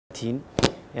dhammaantiin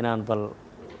inaan bal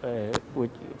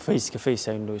face ka face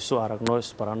aynu isu aragno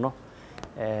isbaranno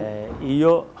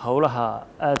iyo hawlaha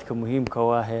aadka muhiimka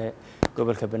u ah ee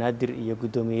gobolka Banaadir iyo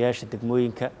gudoomiyaasha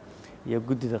degmooyinka iyo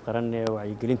gudida qaran ee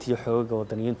wacyigelinta iyo xoogga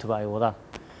wadaniyiintuba ay wadaan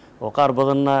oo qaar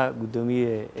badanna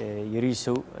gudoomiye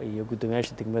Yariisow iyo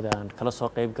gudoomiyaasha degmada aan kala soo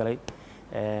qayb galay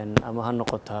ama ha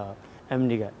noqoto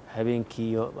amniga habeenkii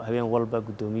iyo habeen walba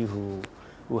gudoomiyuhu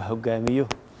uu hogaamiyo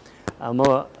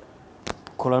ama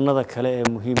kulanada kale ee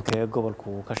muhiimka ee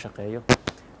gobolku ka shaqeeyo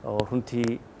oo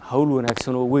runtii hawl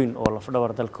wanaagsan oo weyn oo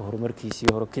lafdhabar dalka horumarkiisa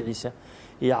iyo horukiciisa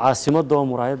iyo caasimadda oo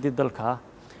muraayadii dalka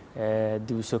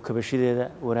dib u soo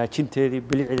kabashadeeda wanaajinteedii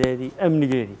bilicdeedii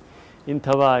amnigeedii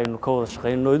intaba aynu ka wada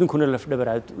shaqeynno idinkuna lafdhabar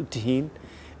aad u tihiin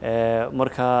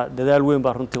marka dadaal weyn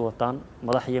baa runtii wadaan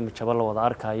madax iyo mijaba la wada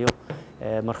arkayo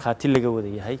markhaati laga wada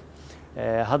yahay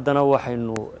haddana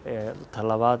waxaynu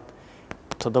talabaad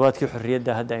toddobaadkii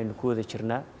xorriyadda hadda aynu ku wada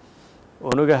jirnaa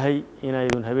onogahay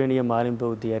inaydun habeen iyo maalinba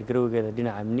u diyaar garowgeeda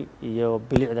dhinaca amni iyo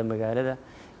bilicda magaalada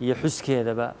iyo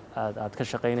xuskeedaba aad ka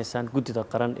shaqeynaysaan gudida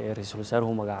qaran ee ra'iisul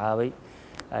wasaaruhu magacaabay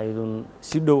aydun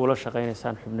si dhow ula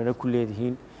shaqeynaysaan xubnana ku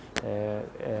leedihiin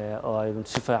oo aydun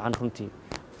si fiican runtii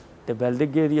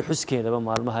dabaaldegeeda iyo xuskeedaba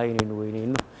maalmaha inaynu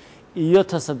weyneyno iyo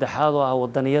ta saddexaad oo ah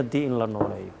wadaniyadii in la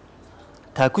nooleeyo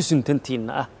taa ku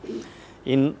suntantiina ah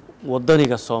in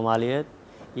wadaniga Soomaaliyeed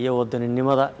iyo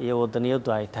wadaninimada iyo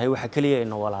wadaniyadu ay tahay waxa kaliya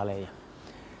in walaaleeya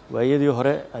waayadii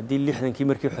hore hadii 60kii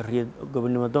markii xorriyad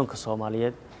gobonnimadoonka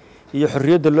Soomaaliyeed iyo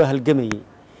xorriyadda loo halgamayay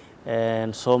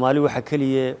Soomaali waxa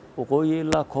kaliya waqooyi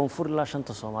ilaa koonfur ilaa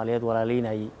shanta Soomaaliyeed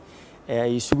walaaleynayay ee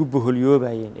ay isugu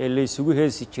boholiyoobayeen ee la isugu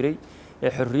heesi jiray ee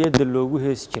xorriyadda loogu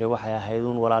heesi jiray waxay ahayd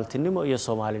walaaltinimo iyo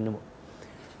Soomaalinimo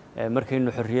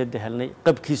markaynu xorriyadda helnay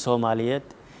qabkii Soomaaliyeed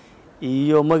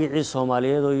iyo magacii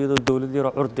Soomaaliyeed oo iyadoo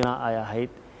dawladda curdina ay ahayd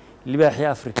libaaxii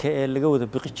Afrika ee laga wada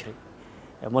biqi jiray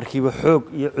markiiba xoog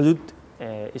iyo cudud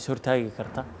is hortaagi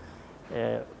karta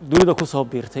dunida ku soo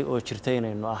biirtay oo jirtay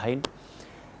inaynu ahayn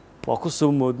waa ku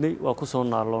soo moodnay waa ku soo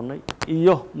naaloonay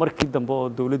iyo markii dambe oo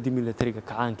dawladda militariga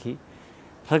kacaankii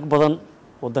rag badan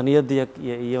wadaniyada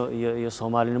iyo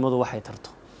Soomaalinimadu waxay tarto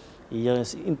iyo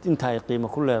inta ay qiimo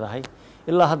ku leedahay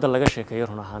ilaa hadda laga sheekeeyo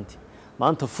run ahaantii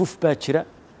maanta fuf baa jira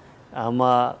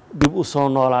ama dib u soo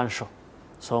noolaansho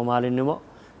Soomaalinimo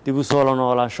dib u soo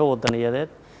noolaansho wadaniyadeed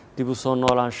dib u soo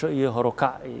noolaansho iyo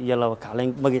horukac iyo laba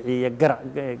kaclayn magacii iyo garac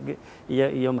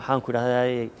iyo maxaan ku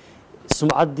dhahdaa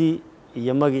sumcaddii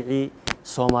iyo magacii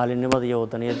Soomaalinimada iyo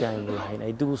wadaniyada aynu lahayn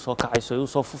ay dib u soo kacayso ay u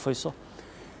soo fufayso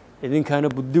idinkaana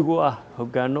buddigu ah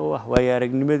hoggaano u ah way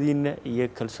aragnimadiina iyo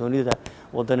kalsoonida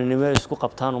wadaninimo isku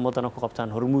qabtaan ummadana ku qabtaan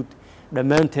hormuud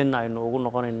dhammaanteena aynu ugu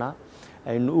noqonaynaa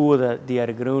aynu u wada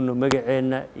diyaar garowno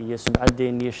magaceena iyo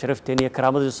sumcadeena iyo sharafteena iyo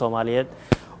karaamadii Soomaaliyeed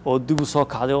oo dib u soo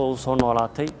kacday oo soo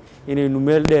noolaatay inaynu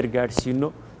meel dheer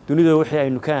gaarsiino dunida wixii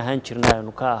aynu ka ahaan jirnaa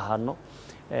aynu ka ahaano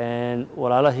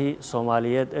walaalahii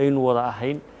Soomaaliyeed aynu wada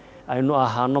ahayn aynu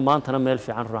ahaano maantana meel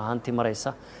fiican run ahaantii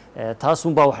maraysa taas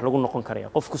baa wax lagu noqon karaa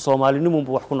qofku Soomaalinimo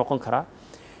wax ku noqon karaa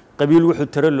qabiil wuxuu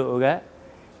tiro la ogaa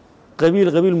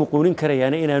qabiil muquunin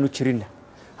karayana inaanu jirin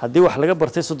haddii wax laga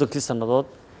bartay 30 sanadood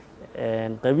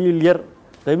qabiil yar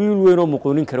qabiil weyn oo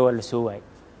muquunin kara waa la soo waayay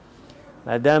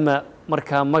maadaama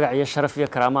marka magac iyo sharaf iyo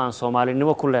karaama aan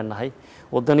Soomaalinimo ku leenahay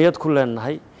wadaniyad ku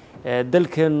leenahay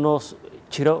dalkeeno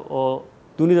jira oo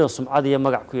dunida sumcad iyo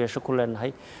magac ku yeesho ku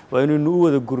leenahay waa inuu u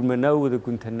wada gurmanaa u wada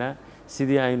guntanaa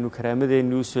sidii aynu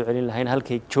karaamadeenni u soo celin lahayn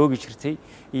halkay joogi jirtay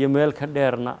iyo meel ka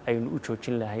dheerna aynu u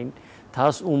joojin lahayn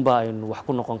taas baa aynu wax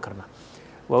ku noqon karnaa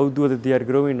waa u wada diyaar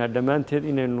garooweynaa dhammaanteed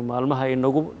inaynu maalmaha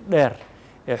inagu dheer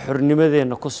ee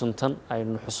xornimadeena ku suntan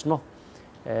aynu xusno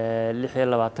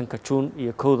 26 Juun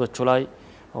iyo 1 July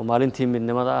oo maalintii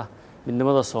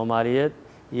midnimada Soomaaliyeed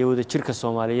iyo wada jirka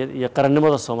Soomaaliyeed iyo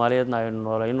qarannimada Soomaaliyeedna aynu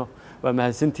noolayno waa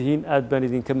mahadsantihiin aad baan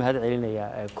idinka mahad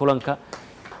celinayaa kulanka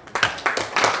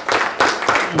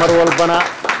mar walbana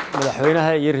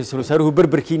madaxweynaha iyo ra'iisul wasaaruhu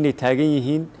barbarkiina taagan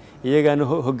yihiin iyagana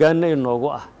hoggaanna inoogu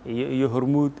ah iyo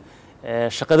hormuud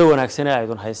shaqada wanaagsan ee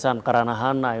aydan haysaan qaran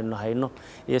ahaanna aynu hayno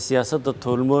iyo siyaasadda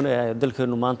toolmoon ee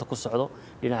dalkeenu maanta ku socdo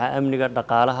dhinaca amniga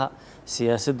dhaqaalaha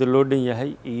siyaasadda loo dhan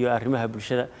yahay iyo arrimaha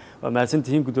bulshada waa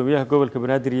mahadsantihiin gudoomiyaha gobolka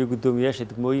Banaadir iyo gudoomiyaasha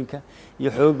degmooyinka iyo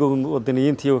xoogga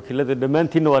wadaniyiinta iyo wakiilada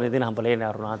dhammaantiina waan idin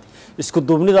hambalyeynaa run ahaantii isku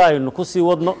duubnida aynu ku sii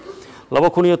wadno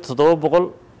 2700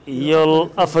 iyo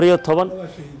 14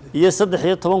 iyo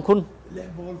 13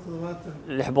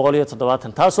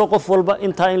 670 taasoo qof walba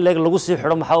inta in leeg lagu sii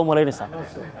xiro maxaa u malaynaysaa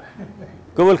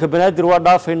gobolka Banaadir waa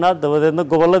dhaafaynaa dabadeedna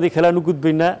gobolladii kale aanu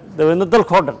gudbaynaa dabadeedna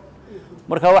dalka oo dhan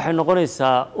marka waxay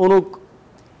noqonaysaa unug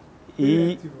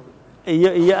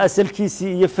iyo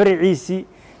asalkiisii iyo fariiciisii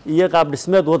iyo qaab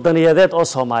dhismeed wadaniyadeed oo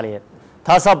Soomaaliyeed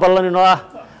taasaa ballan inoo ah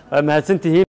mahadsantihiin